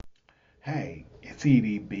Hey, it's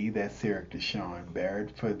EDB, that's Eric Deshaun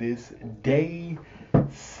Barrett, for this day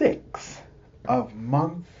 6 of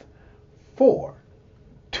month 4,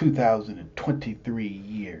 2023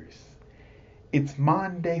 years. It's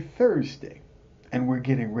Maundy Thursday, and we're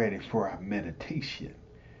getting ready for our meditation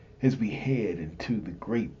as we head into the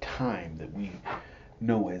great time that we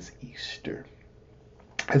know as Easter.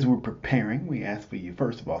 As we're preparing, we ask for you,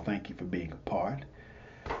 first of all, thank you for being a part.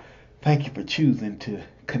 Thank you for choosing to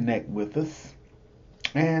connect with us.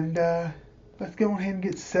 And let's go ahead and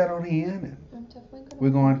get settled in. And we're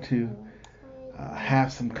going to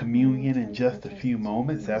have some communion in just a few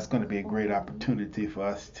moments. That's going to be a great opportunity for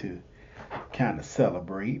us to kind of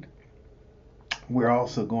celebrate. We're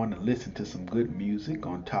also going to listen to some good music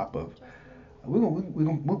on top of. Well,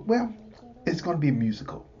 it's going to be a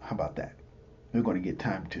musical. How about that? We're going to get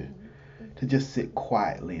time to just sit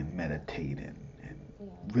quietly and meditate and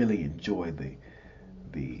really enjoy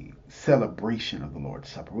the celebration of the Lord's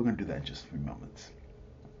Supper. We're going to do that in just a few moments.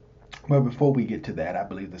 Well, before we get to that, I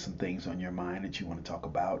believe there's some things on your mind that you want to talk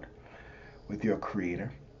about with your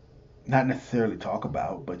Creator. Not necessarily talk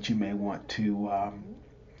about, but you may want to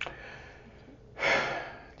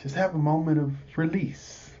just have a moment of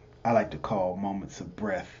release. I like to call moments of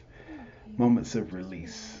breath, moments of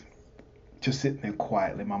release. Just sitting there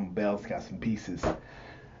quietly. Mama Belle's got some pieces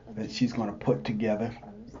that she's going to put together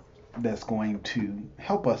that's going to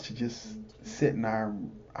help us to just sit in our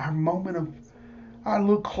moment of our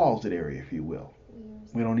little closet area, if you will.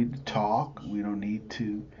 We don't need to talk. We don't need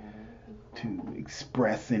to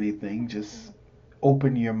express anything. Just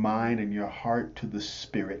open your mind and your heart to the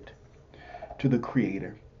Spirit, to the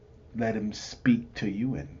Creator. Let Him speak to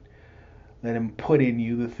you and let Him put in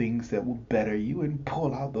you the things that will better you and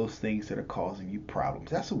pull out those things that are causing you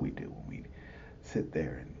problems. That's what we do when we sit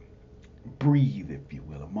there and breathe, if you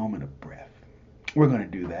will, a moment of breath. We're going to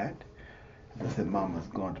do that. As I said, Mama's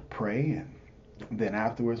going to pray, and then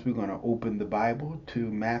afterwards we're going to open the Bible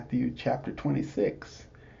to Matthew chapter 26.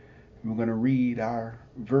 We're going to read our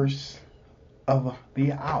verse of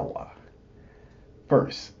the hour.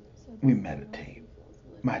 First, we meditate.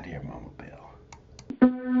 My dear Mama Bell.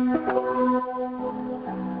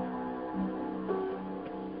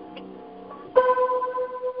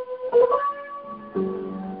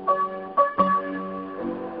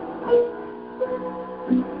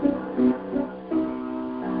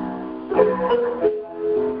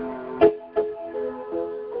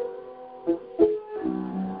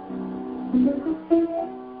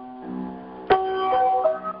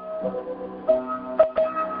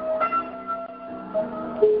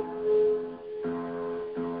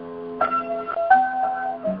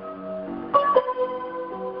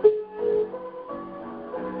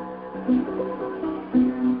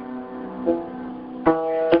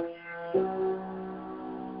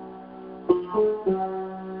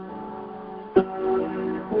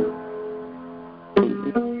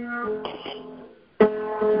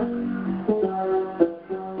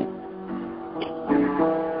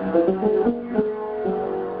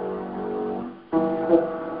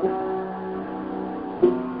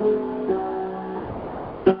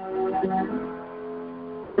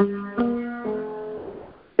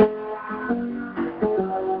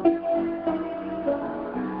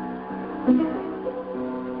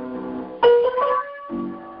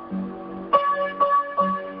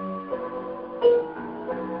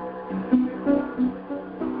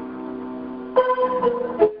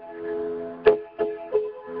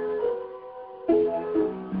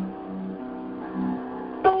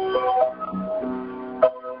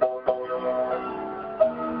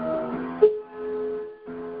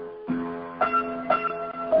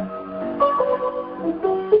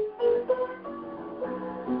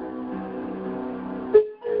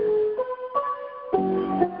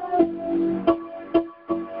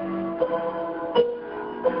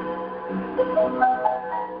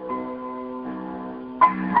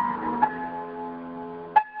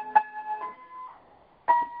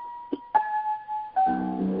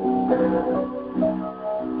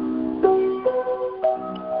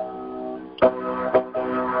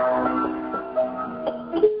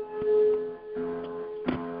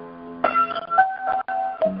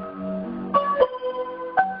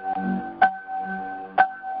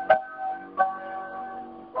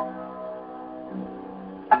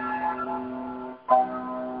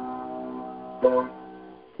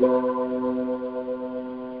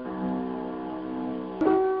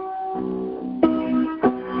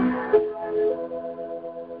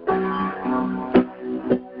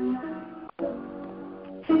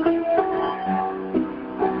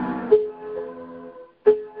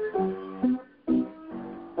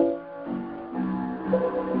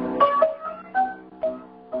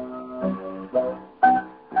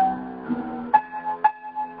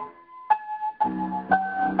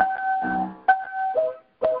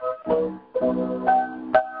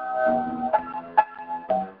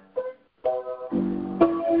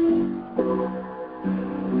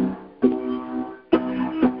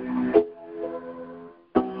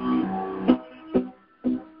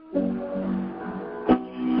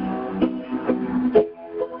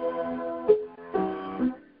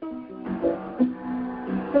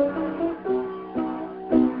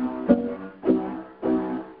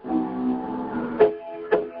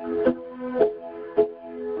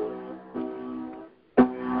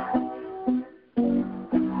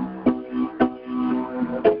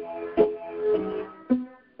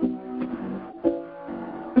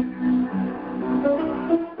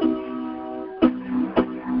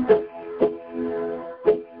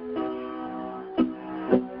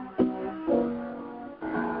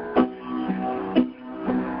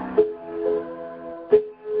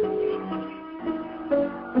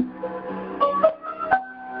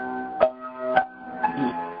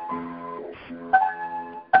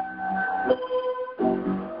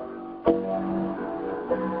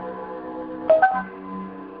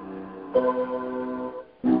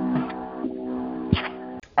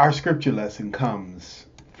 Our scripture lesson comes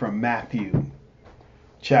from Matthew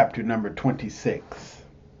chapter number 26,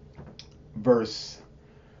 verse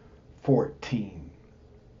 14.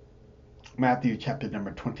 Matthew chapter number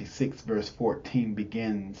 26, verse 14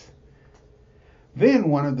 begins, "Then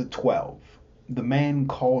one of the 12, the man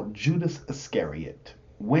called Judas Iscariot,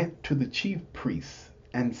 went to the chief priests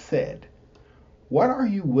and said, 'What are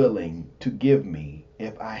you willing to give me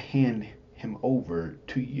if I hand him over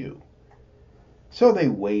to you?' So they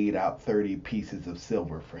weighed out 30 pieces of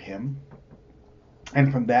silver for him.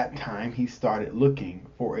 And from that time he started looking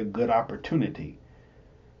for a good opportunity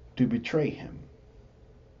to betray him.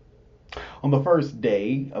 On the first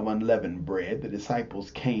day of unleavened bread, the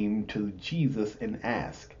disciples came to Jesus and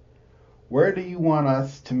asked, 'Where do you want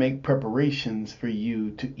us to make preparations for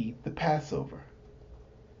you to eat the Passover?'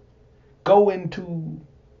 'Go into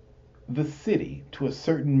the city to a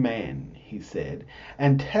certain man,' he said,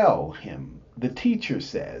 'and tell him, the teacher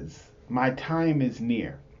says, my time is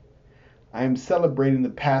near. I am celebrating the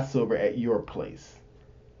Passover at your place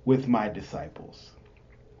with my disciples.'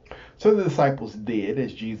 So the disciples did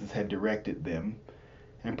as Jesus had directed them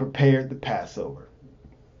and prepared the Passover.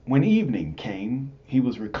 When evening came, he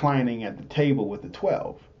was reclining at the table with the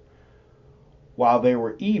 12. While they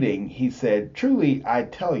were eating, he said, 'Truly I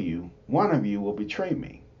tell you, one of you will betray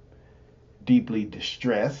me.' Deeply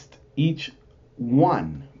distressed, each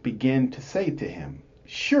one began to say to him,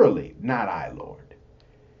 'Surely not I, Lord.'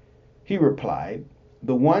 He replied,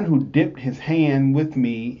 'The one who dipped his hand with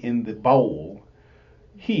me in the bowl,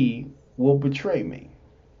 he will betray me.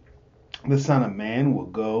 The Son of Man will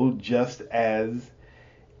go just as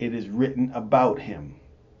it is written about him.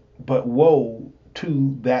 But woe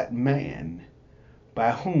to that man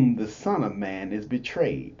by whom the Son of Man is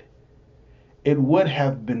betrayed. It would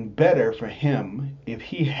have been better for him if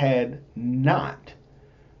he had not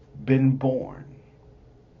been born.'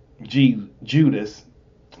 Judas,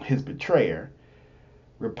 his betrayer,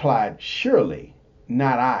 replied, 'Surely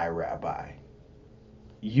not I, Rabbi.'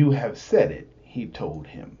 'You have said it,' he told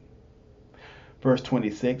him." Verse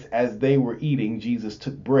 26, "As they were eating, Jesus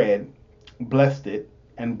took bread, blessed it,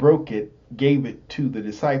 and broke it, gave it to the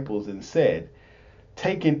disciples, and said,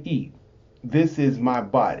 'Take and eat. This is my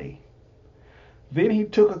body.' Then he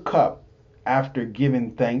took a cup. After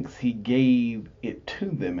giving thanks, he gave it to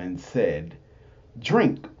them and said,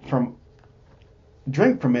 'Drink from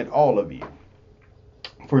it, all of you.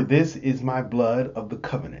 For this is my blood of the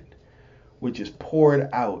covenant, which is poured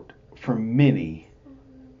out for many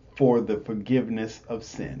for the forgiveness of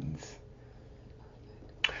sins.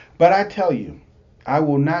 But I tell you, I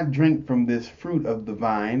will not drink from this fruit of the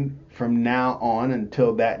vine from now on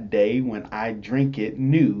until that day when I drink it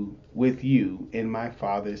new with you in my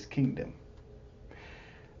Father's kingdom.'"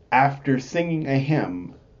 After singing a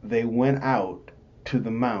hymn, they went out to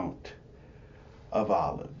the Mount of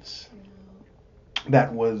Olives.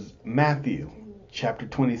 That was Matthew chapter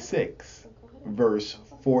 26, verse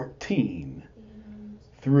 14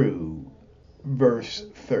 through verse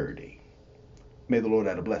 30. May the Lord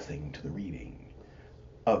add a blessing to the reading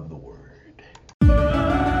of the word.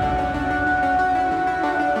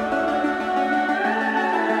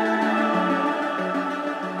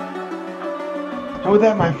 And with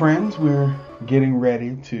that, my friends, we're getting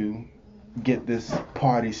ready to get this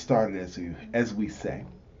party started, as we say.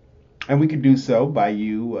 And we could do so by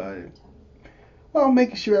you,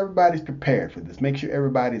 making sure everybody's prepared for this. Make sure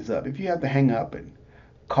everybody's up. If you have to hang up and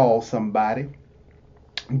call somebody,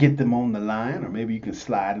 get them on the line, or maybe you can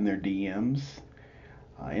slide in their DMs,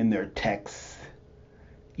 in their texts,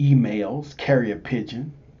 emails, carrier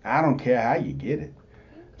pigeon. I don't care how you get it.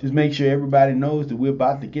 Just make sure everybody knows that we're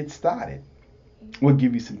about to get started. We'll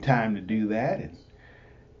give you some time to do that and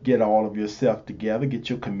get all of yourself together, get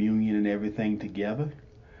your communion and everything together.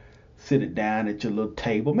 Sit it down at your little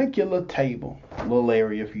table. Make your little table, a little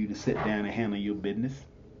area for you to sit down and handle your business.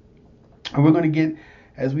 And we're going to get,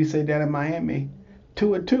 as we say down in Miami,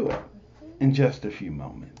 to it in just a few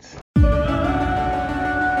moments.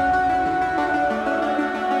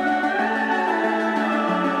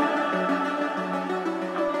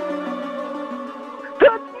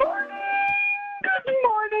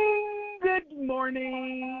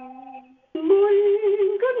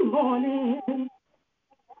 Good morning.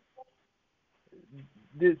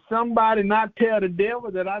 Did somebody not tell the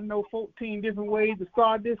devil that I know 14 different ways to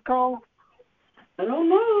start this call? I don't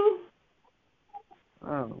know.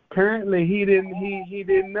 Apparently he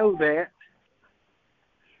didn't know that.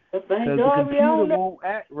 But thank Because God the computer won't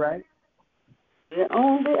act right. They're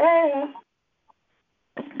on the air.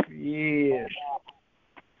 Yes.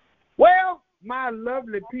 Well, my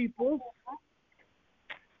lovely people,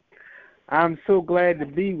 I'm so glad to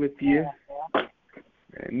be with you.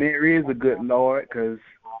 And there is a good Lord, because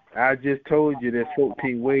I just told you there's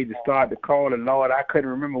 14 ways to start to call the Lord. I couldn't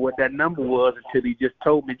remember what that number was until he just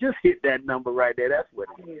told me, just hit that number right there. That's what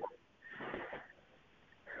it is.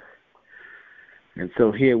 And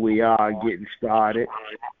so here we are getting started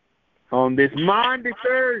on this Maundy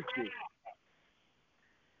Thursday,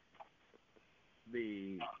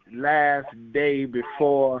 the last day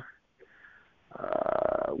before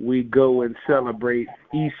we go and celebrate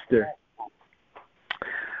Easter.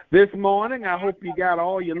 This morning, I hope you got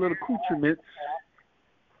all your little accoutrements,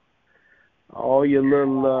 all your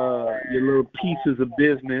little pieces of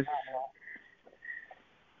business,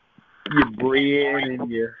 your bread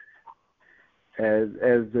and your,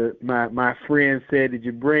 my friend said, did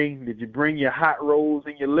you bring your hot rolls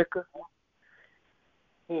and your liquor?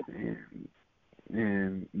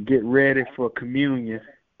 And get ready for communion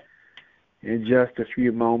in just a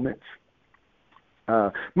few moments.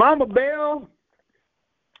 Mama Bell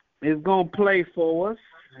is going to play for us,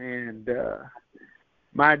 and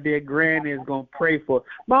my dear granny is going to pray for us.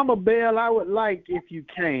 Mama Bell, I would like, if you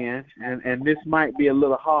can, and this might be a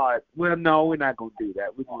little hard. Well, no, we're not going to do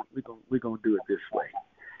that. We're going to do it this way,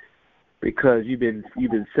 because you've been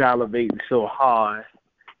salivating so hard.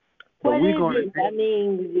 But what is it? I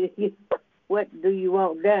mean, what do you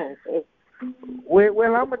want done?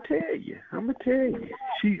 Well, I'm gonna tell you.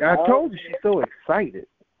 I told you she's so excited.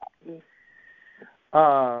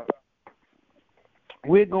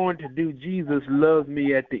 We're going to do Jesus Loves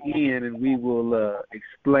Me at the end, and we will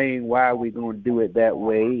explain why we're going to do it that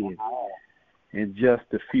way in just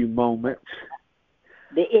a few moments.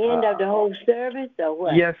 The end of the whole service, or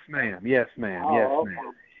what? Yes, ma'am. Yes, ma'am. Oh, yes, okay.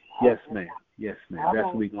 ma'am. Yes, ma'am. Yes, ma'am. That's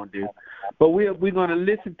what we're going to do. But we're going to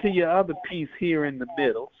listen to your other piece here in the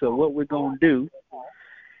middle. So what we're going to do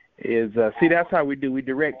is, see, that's how we do. We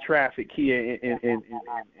direct traffic here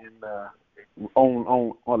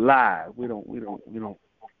on live.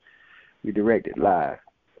 We direct it live.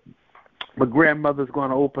 But grandmother's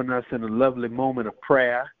going to open us in a lovely moment of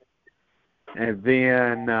prayer, and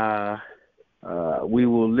then we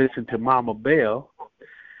will listen to Mama Bell,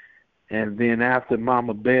 and then after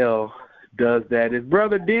Mama Bell does that, is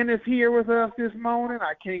Brother Dennis here with us this morning?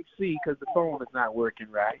 I can't see because the phone is not working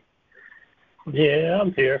right. Yeah,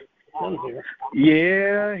 I'm here.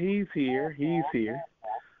 Yeah, he's here.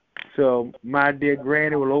 So my dear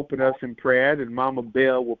granny will open us in prayer, and Mama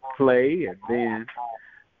Bell will play, and then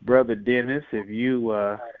Brother Dennis, if you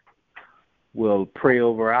will pray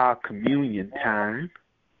over our communion time,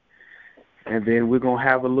 and then we're going to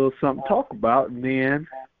have a little something to talk about, and then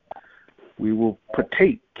we will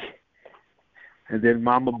partake. And then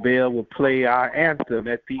Mama Bell will play our anthem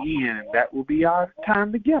at the end, and that will be our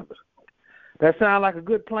time together. That sound like a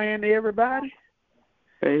good plan to everybody?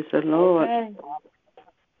 Praise the Lord. Okay.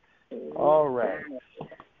 All right.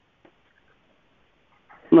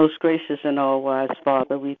 Most gracious and all-wise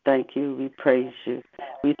Father, we thank you, we praise you.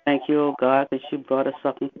 We thank you, oh God, that you brought us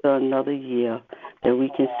up into another year, that we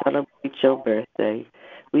can celebrate your birthday.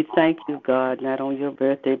 We thank you, God, not on your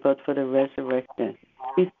birthday, but for the resurrection.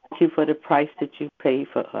 We thank you for the price that you paid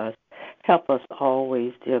for us. Help us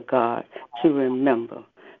always, dear God, to remember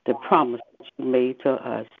the promise that you made to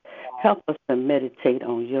us. Help us to meditate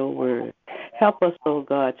on your word. Help us, oh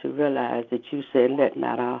God, to realize that you said, let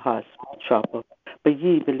not our hearts be troubled, but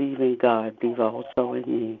ye believe in God, believe also in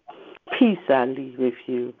me. Peace I leave with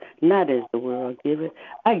you, not as the world giveth.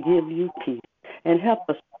 I give you peace. And help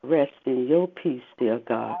us rest in your peace, dear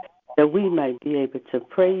God, that we might be able to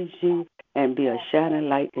praise you and be a shining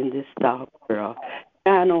light in this dark world.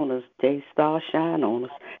 Shine on us, day star, shine on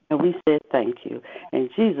us. And we say thank you. In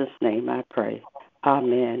Jesus' name I pray.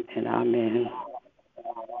 Amen and amen.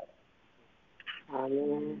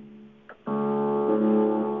 Amen.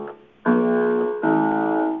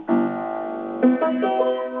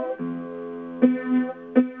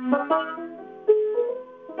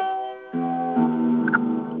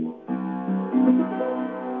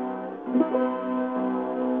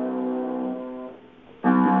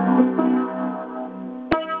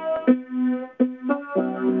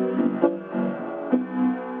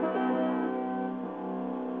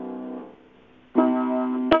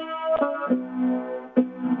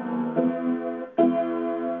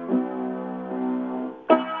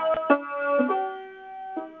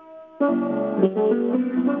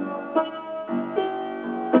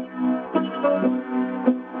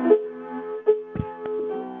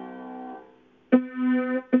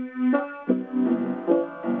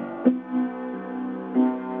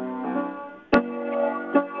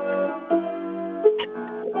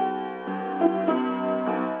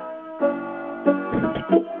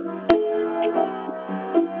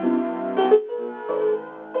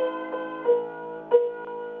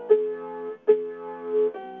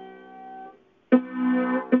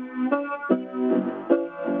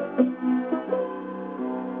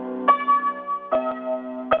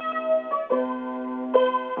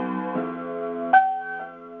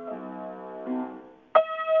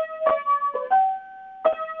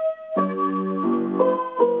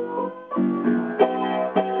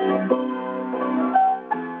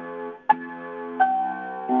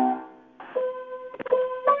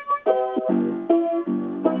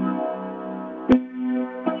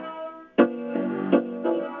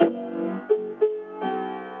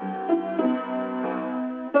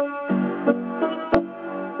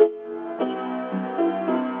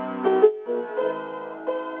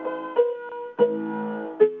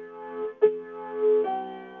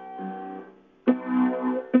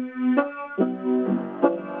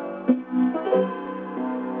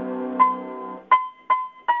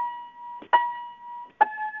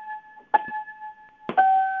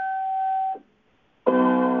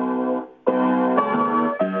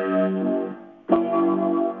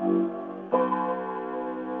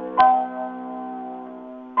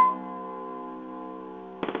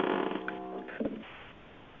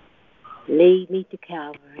 me to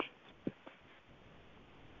Calvary.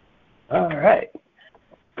 All right.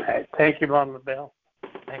 Thank you, Mama Bell.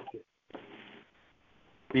 Thank you.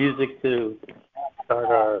 Music to start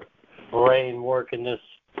our brain working this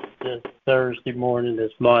Thursday morning,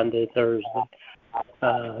 this Maundy Thursday.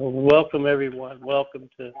 Welcome, everyone. Welcome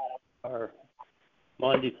to our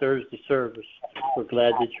Maundy Thursday service. We're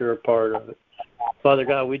glad that you're a part of it. Father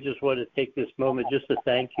God, we just want to take this moment just to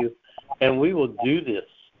thank you. And we will do this.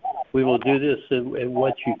 We will do this in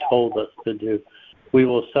what you told us to do. We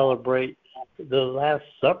will celebrate the Last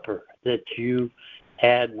Supper that you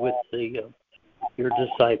had with your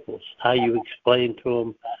disciples, how you explained to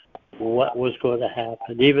them what was going to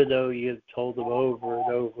happen, even though you told them over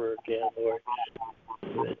and over again,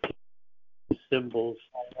 Lord, symbols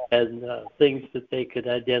and things that they could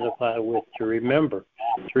identify with to remember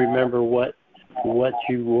what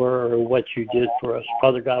you were or what you did for us.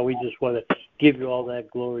 Father God, we just want to give you all that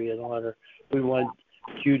glory and honor. We want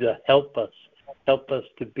you to help us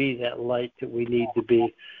to be that light that we need to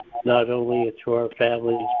be, not only to our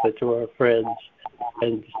families, but to our friends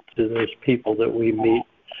and to those people that we meet.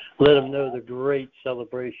 Let them know the great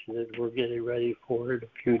celebration that we're getting ready for in a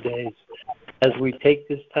few days. As we take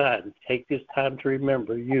this time to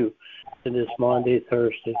remember you in this Maundy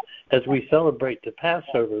Thursday, as we celebrate the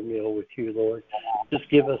Passover meal with you, Lord, just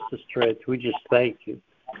give us the strength. We just thank you.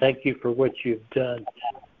 Thank you for what you've done.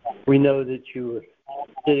 We know that you were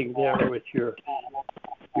sitting there with your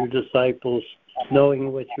disciples,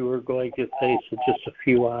 knowing what you were going to face in just a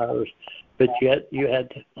few hours, but yet you had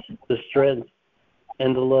the strength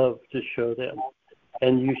and the love to show them.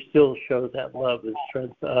 And you still show that love and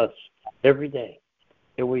strength to us every day.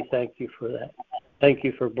 And we thank you for that. Thank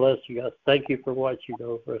you for blessing us. Thank you for watching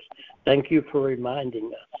over us. Thank you for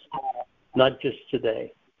reminding us, not just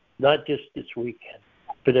today, not just this weekend,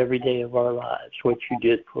 but every day of our lives, what you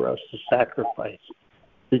did for us, the sacrifice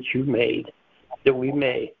that you made, that we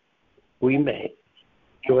may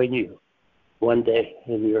join you one day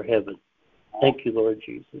in your heaven. Thank you, Lord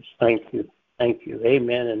Jesus. Thank you. Thank you.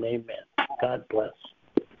 Amen and amen. God bless.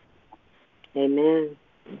 Amen.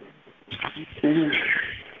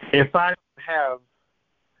 If I have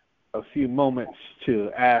a few moments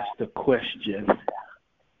to ask the question,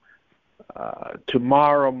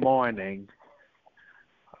 tomorrow morning,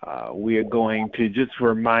 we are going to just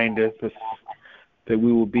remind us that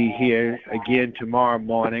we will be here again tomorrow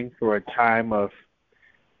morning for a time of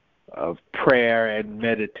prayer and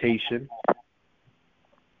meditation.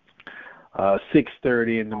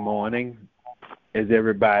 6:30 in the morning. Is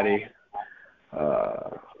everybody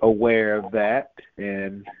aware of that?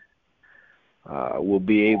 And we'll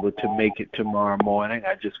be able to make it tomorrow morning.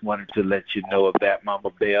 I just wanted to let you know of that. Mama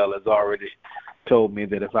Bell has already told me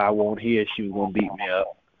that if I won't hear, she was going to beat me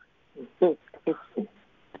up.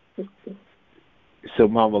 So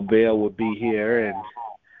Mama Bell will be here, and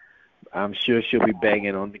I'm sure she'll be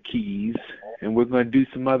banging on the keys. And we're going to do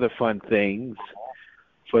some other fun things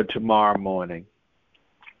for tomorrow morning.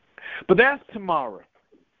 But that's tomorrow.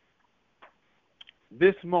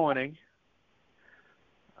 This morning,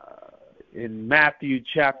 in Matthew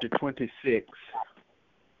chapter 26,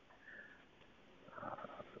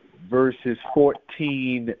 verses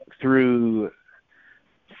 14 through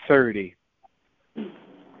 30.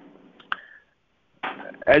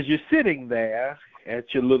 As you're sitting there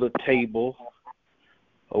at your little table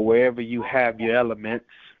or wherever you have your elements,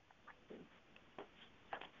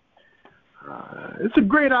 it's a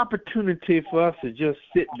great opportunity for us to just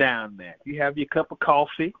sit down there. You have your cup of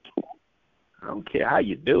coffee. I don't care how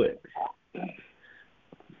you do it.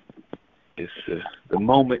 It's the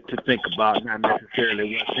moment to think about, not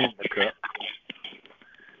necessarily what's in the cup.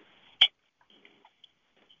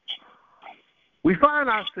 We find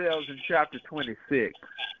ourselves in chapter 26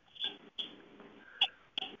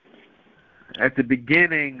 at the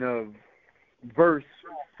beginning of verse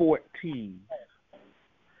 14.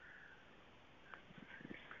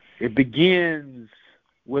 It begins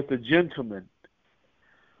with a gentleman.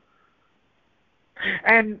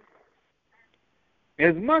 And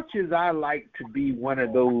as much as I like to be one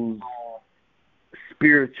of those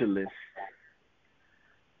spiritualists,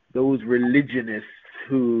 those religionists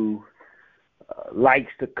who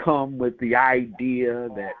likes to come with the idea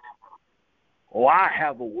that, I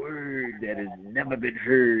have a word that has never been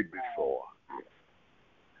heard before.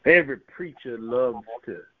 Every preacher loves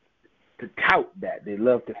to tout that. They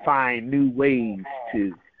love to find new ways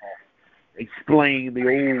to explain the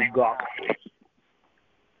old gospel.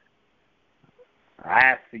 I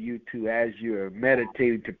ask for you to, as you're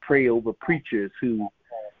meditating, to pray over preachers who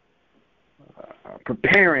are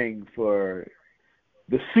preparing for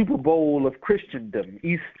the Super Bowl of Christendom,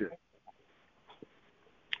 Easter.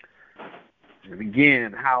 And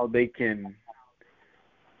again, how they can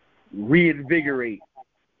reinvigorate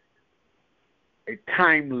a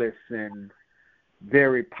timeless and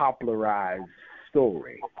very popularized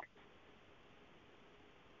story.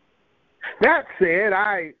 That said,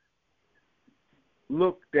 I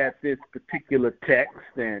looked at this particular text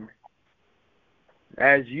and,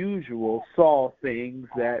 as usual, saw things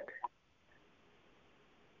that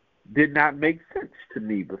did not make sense to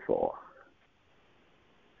me before.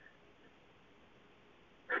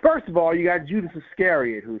 First of all, you got Judas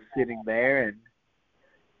Iscariot who's sitting there, and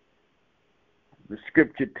the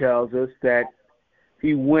scripture tells us that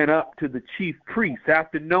he went up to the chief priests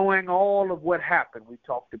after knowing all of what happened. We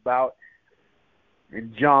talked about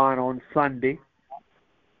in John on Sunday,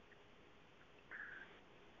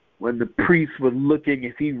 when the priests were looking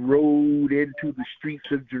as he rode into the streets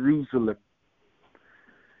of Jerusalem.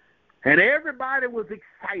 And everybody was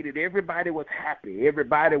excited. Everybody was happy.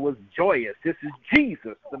 Everybody was joyous. This is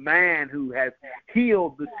Jesus, the man who has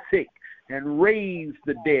healed the sick and raised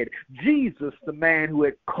the dead. Jesus, the man who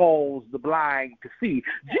had caused the blind to see.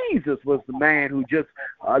 Jesus was the man who just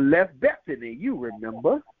left Bethany, you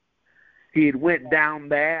remember. He had went down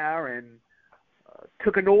there and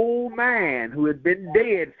took an old man who had been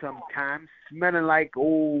dead sometime, smelling like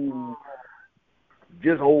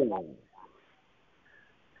just old.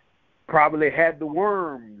 Probably had the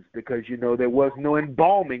worms because, there was no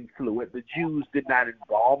embalming fluid. The Jews did not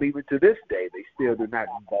embalm. Even to this day, they still do not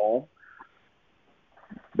embalm.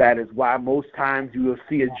 That is why most times you will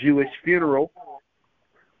see a Jewish funeral.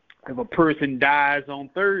 If a person dies on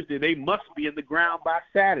Thursday, they must be in the ground by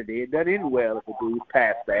Saturday. It doesn't end well if a dude's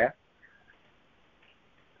past there.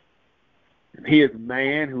 And here's a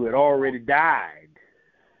man who had already died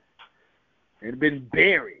and been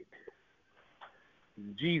buried.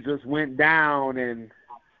 Jesus went down and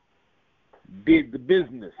did the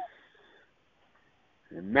business.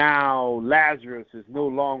 And now Lazarus is no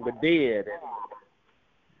longer dead. And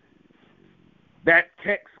that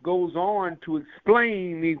text goes on to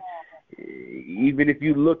explain, even if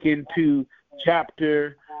you look into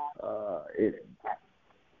chapter,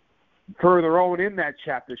 further on in that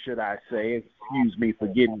chapter, should I say, excuse me for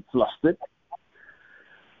getting flustered.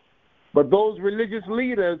 But those religious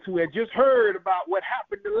leaders who had just heard about what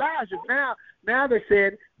happened to Lazarus, now they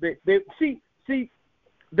said, they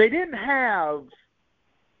didn't have,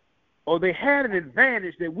 or they had an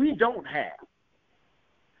advantage that we don't have.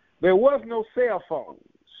 There was no cell phones.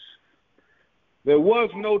 There was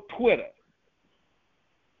no Twitter.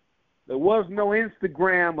 There was no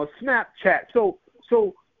Instagram or Snapchat. So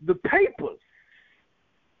the papers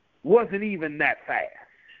wasn't even that fast.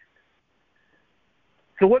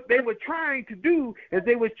 So what they were trying to do is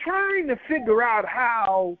they were trying to figure out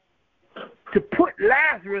how to put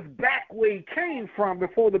Lazarus back where he came from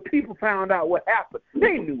before the people found out what happened.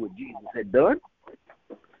 They knew what Jesus had done.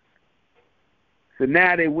 So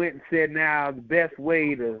now they went and said, now the best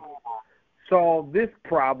way to solve this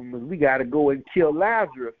problem is we got to go and kill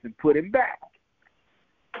Lazarus and put him back.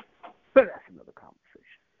 But that's another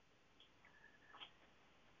conversation.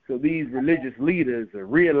 So these religious leaders are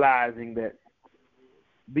realizing that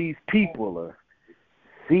these people are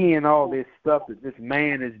seeing all this stuff that this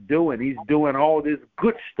man is doing. He's doing all this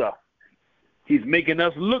good stuff. He's making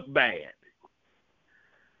us look bad.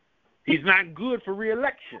 He's not good for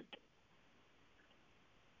re-election.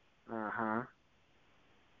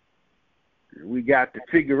 We got to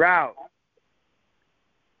figure out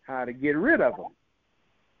how to get rid of him.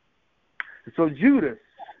 So Judas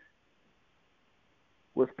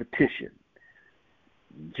was petitioned.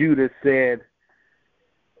 Judas said,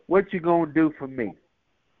 what you going to do for me?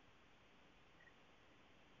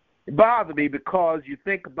 It bothers me because you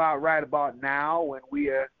think about right about now when we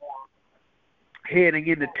are heading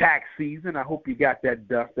into tax season. I hope you got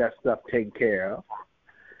that stuff taken care of.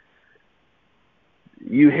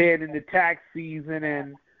 You head into tax season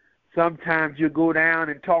and sometimes you go down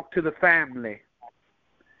and talk to the family.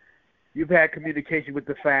 You've had communication with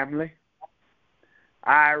the family.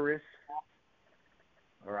 Iris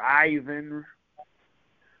or Ivan,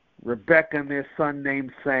 Rebecca and their son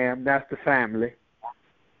named Sam, that's the family.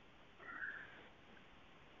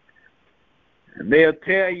 And they'll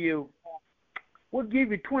tell you, we'll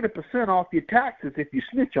give you 20% off your taxes if you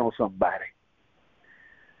snitch on somebody.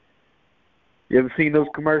 You ever seen those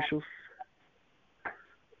commercials?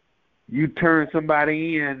 You turn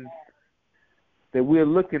somebody in that we're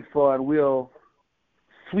looking for and we'll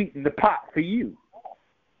sweeten the pot for you.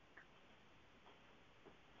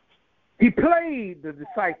 He played the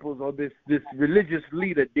disciples, or this religious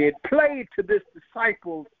leader played to this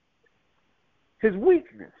disciples his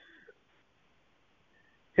weakness,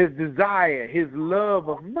 his desire, his love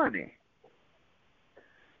of money.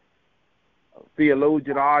 A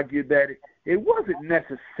theologian argued that it wasn't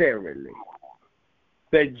necessarily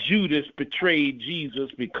that Judas betrayed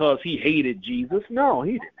Jesus because he hated Jesus. No,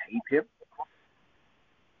 he didn't hate him.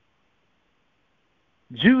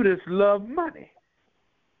 Judas loved money.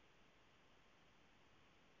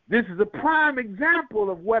 This is a prime example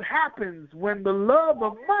of what happens when the love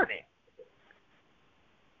of money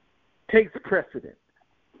takes precedent.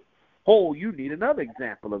 Oh, you need another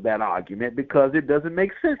example of that argument because it doesn't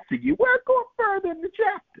make sense to you. Well, go further in the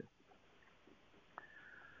chapter.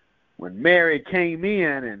 When Mary came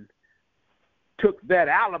in and took that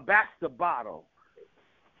alabaster bottle,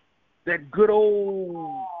 that good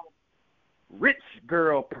old rich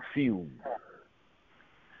girl perfume,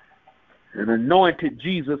 and anointed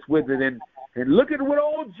Jesus with it, and look at what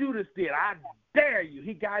old Judas did. I dare you.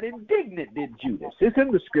 He got indignant, did Judas. It's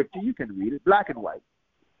in the scripture. You can read it, black and white.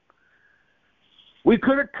 We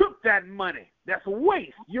could have took that money. That's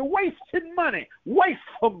waste. You're wasting money.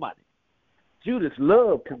 Wasteful money. Judas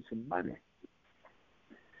loved him some money.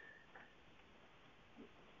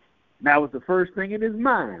 That was the first thing in his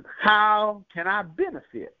mind. How can I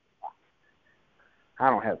benefit? I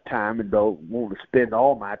don't have time and don't want to spend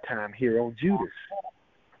all my time here on Judas.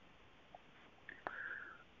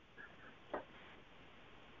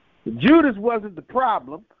 But Judas wasn't the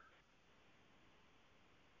problem.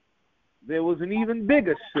 There was an even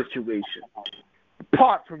bigger situation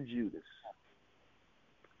apart from Judas.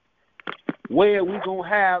 Where are we going to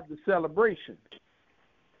have the celebration?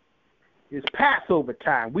 It's Passover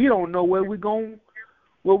time. We don't know where we're going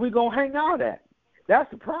to hang out at. That's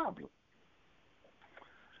the problem.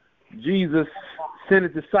 Jesus sent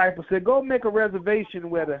his disciples, said, go make a reservation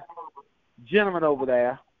with a gentleman over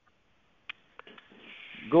there.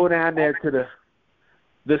 Go down there to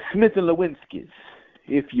the Smith and Lewinsky's,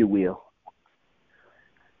 if you will.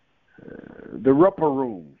 The Rupper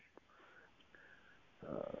Room.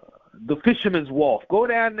 The Fisherman's Wharf. Go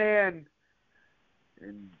down there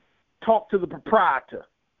and talk to the proprietor.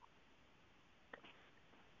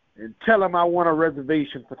 And tell him I want a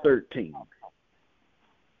reservation for 13.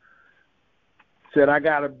 Said, I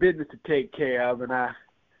got a business to take care of, and I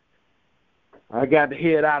got to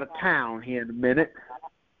head out of town here in a minute.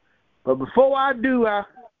 But before I do, I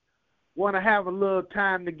want to have a little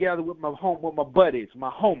time together with my buddies, my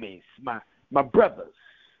homies, my brothers.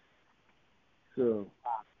 So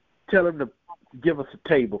tell them to give us a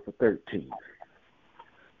table for 13.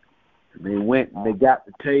 And they went and they got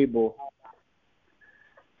the table,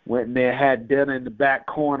 went in there, had dinner in the back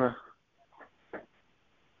corner.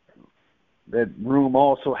 That room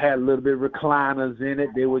also had a little bit of recliners in it.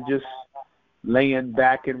 They were just laying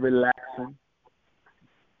back and relaxing.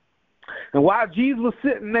 And while Jesus was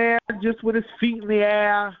sitting there just with his feet in the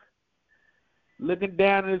air, looking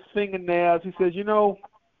down at his fingernails, he says,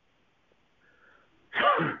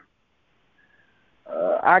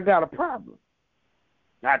 I got a problem.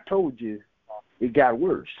 I told you it got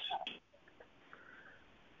worse.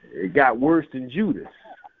 It got worse than Judas.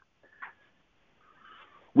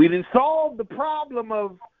 We didn't solve the problem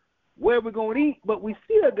of where we're going to eat, but we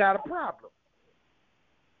still got a problem.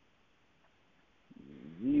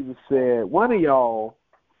 Jesus said, one of y'all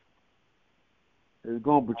is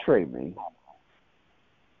going to betray me.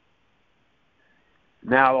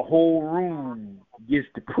 Now the whole room gets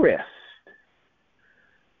depressed.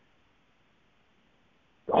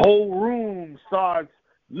 The whole room starts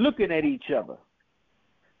looking at each other.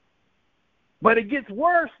 But it gets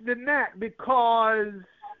worse than that because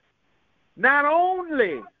not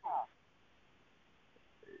only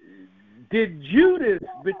did Judas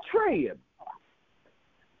betray him,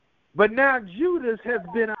 but now Judas has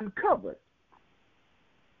been uncovered.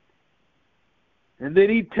 And then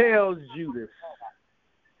he tells Judas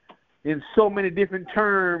in so many different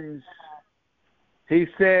terms, he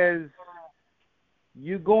says,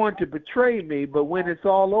 you're going to betray me, but when it's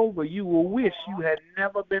all over, you will wish you had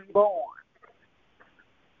never been born.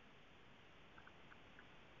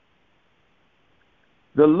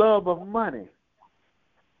 The love of money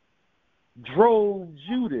drove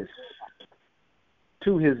Judas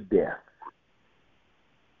to his death.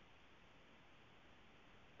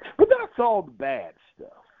 But that's all the bad stuff.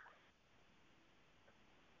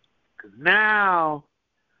 Because now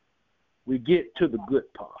we get to the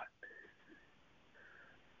good part.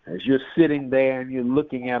 As you're sitting there and you're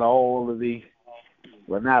looking at all of the,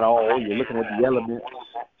 well, not all, you're looking at the elements.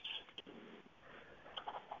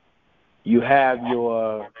 You have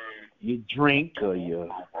your drink or your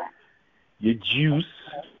juice.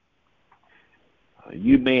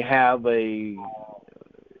 You may have a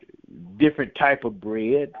different type of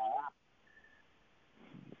bread.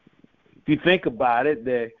 If you think about it,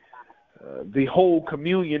 the whole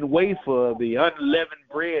communion wafer, the unleavened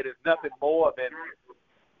bread, is nothing more than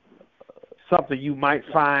something you might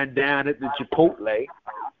find down at the Chipotle.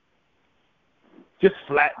 Just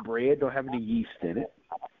flat bread, don't have any yeast in it.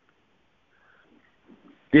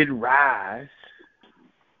 Then rice,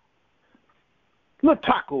 little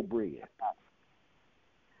taco bread.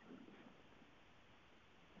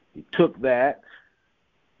 He took that,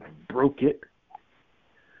 broke it,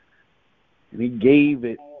 and he gave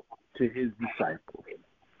it to his disciples.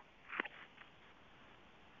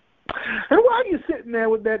 And while you're sitting there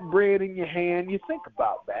with that bread in your hand, you think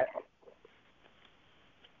about that.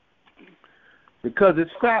 Because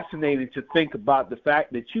it's fascinating to think about the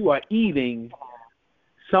fact that you are eating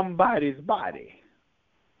somebody's body.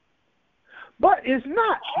 But it's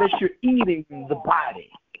not that you're eating the body.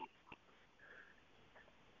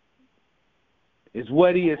 Is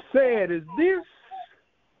what he has said is this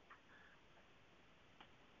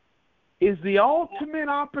is the ultimate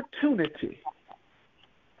opportunity.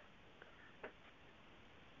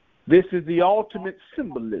 This is the ultimate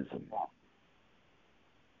symbolism.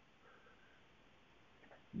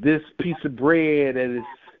 This piece of bread, it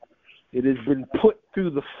has been put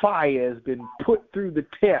through the fire, has been put through the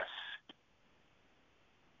test.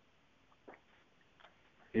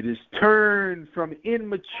 It is turned from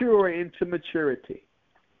immature into maturity.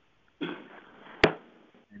 And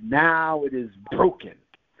now it is broken.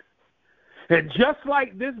 And just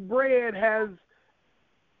like this bread has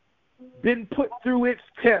been put through its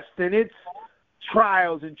test and its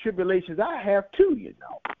trials and tribulations, I have too, you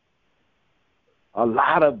know. A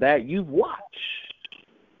lot of that you've watched.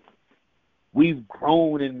 We've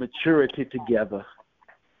grown in maturity together.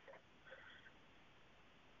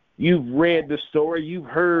 You've read the story. You've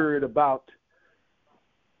heard about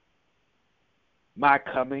my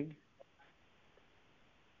coming.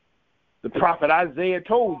 The prophet Isaiah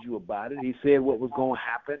told you about it. He said what was going to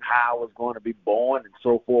happen, how I was going to be born, and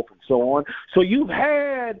so forth and so on. So you've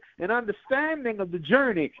had an understanding of the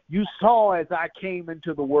journey you saw as I came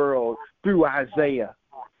into the world through Isaiah.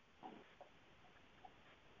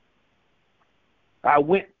 I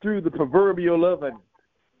went through the proverbial oven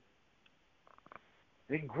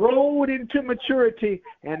and growed into maturity,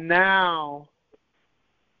 and now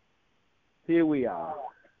here we are.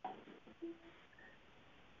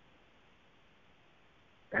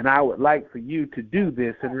 And I would like for you to do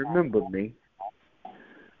this and remember me.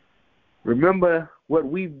 Remember what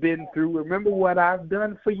we've been through. Remember what I've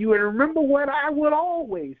done for you. And remember what I will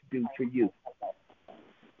always do for you.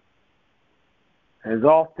 As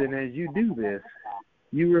often as you do this,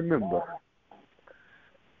 you remember.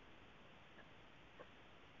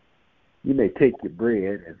 You may take your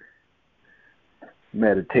bread and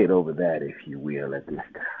meditate over that, if you will, at this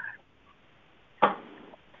time.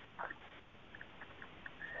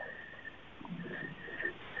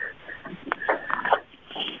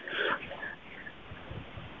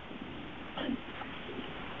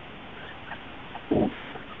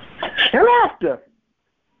 And after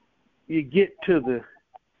you get to the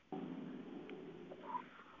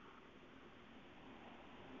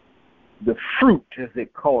fruit, as they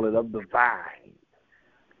call it, of the vine,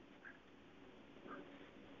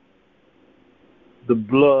 the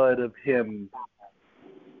blood of him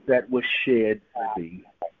that was shed for thee.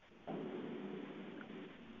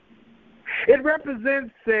 It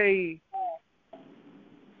represents a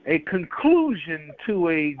conclusion to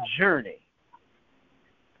a journey.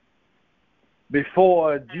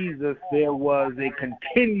 Before Jesus, there was a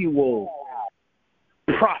continual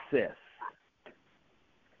process.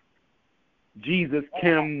 Jesus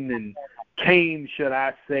came, should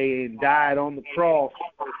I say, and died on the cross.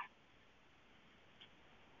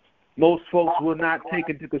 Most folks will not take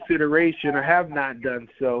into consideration or have not done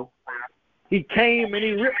so. He came and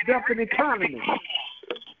he ripped up an economy.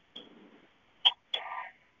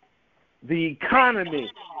 The economy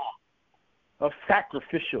of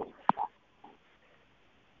sacrificial.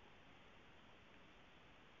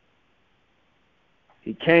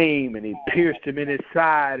 He came and he pierced him in his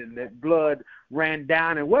side, and that blood ran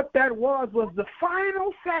down. And what that was the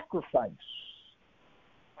final sacrifice.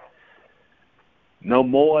 No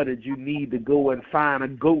more did you need to go and find a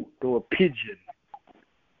goat or a pigeon,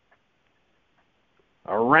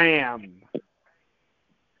 a ram.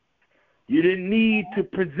 You didn't need to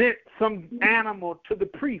present some animal to the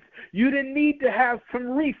priest. You didn't need to have some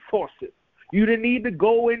resources. You didn't need to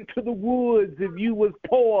go into the woods if you was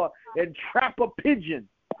poor and trap a pigeon.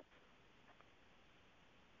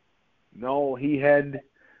 No, he had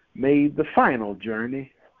made the final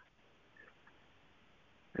journey.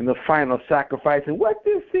 and the final sacrifice. And what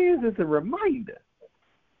this is a reminder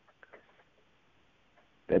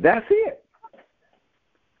that that's it.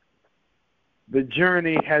 The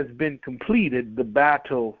journey has been completed. The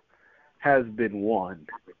battle has been won.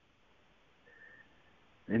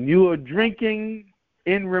 And you are drinking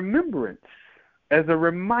in remembrance as a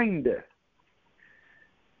reminder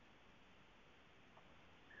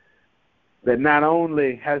that not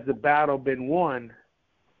only has the battle been won,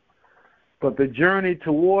 but the journey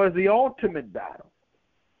towards the ultimate battle,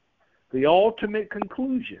 the ultimate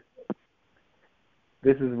conclusion.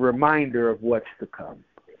 This is a reminder of what's to come.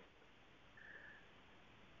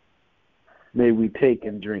 May we take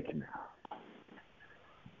and drink now.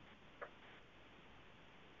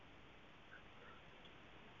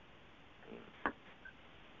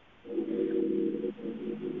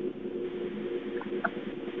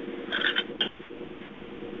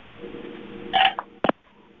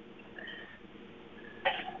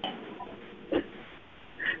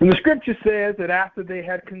 And the scripture says that after they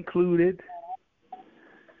had concluded,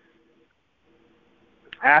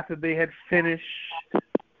 after they had finished,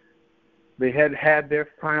 they had had their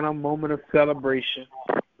final moment of celebration,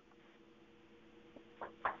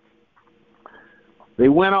 they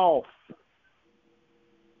went off.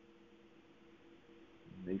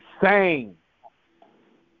 They sang.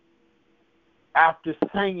 After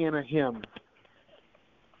singing a hymn,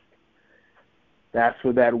 that's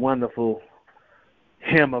where that wonderful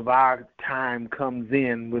hymn of our time comes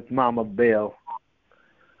in with Mama Bell.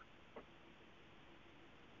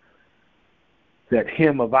 That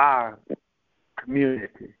hymn of our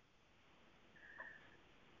community.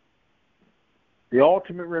 The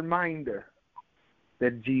ultimate reminder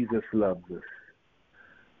that Jesus loves us.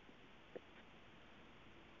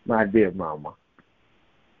 My dear Mama.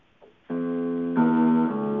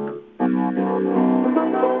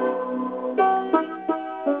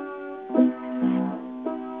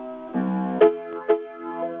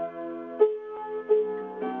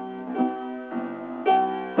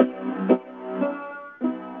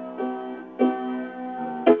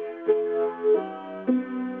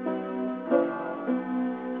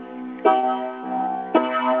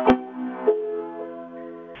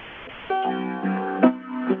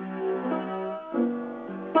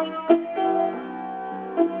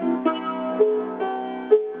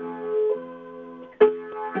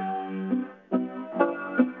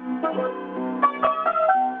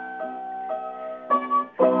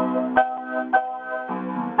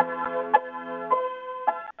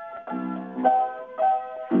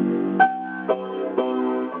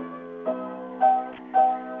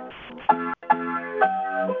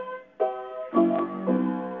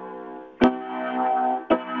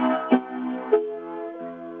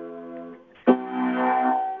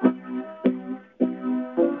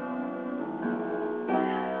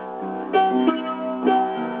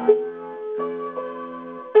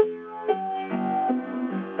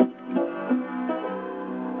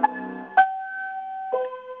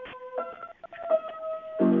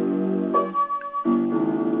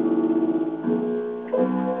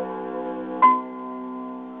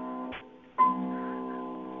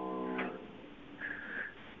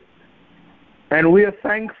 And we are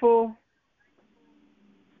thankful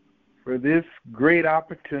for this great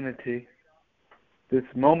opportunity, this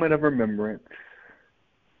moment of remembrance.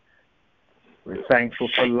 We're thankful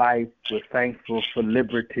for life. We're thankful for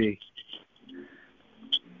liberty.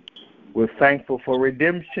 We're thankful for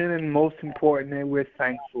redemption, and most importantly, we're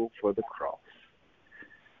thankful for the cross.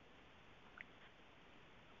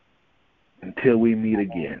 Until we meet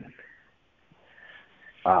again.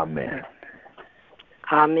 Amen.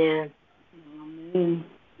 Amen. Amen.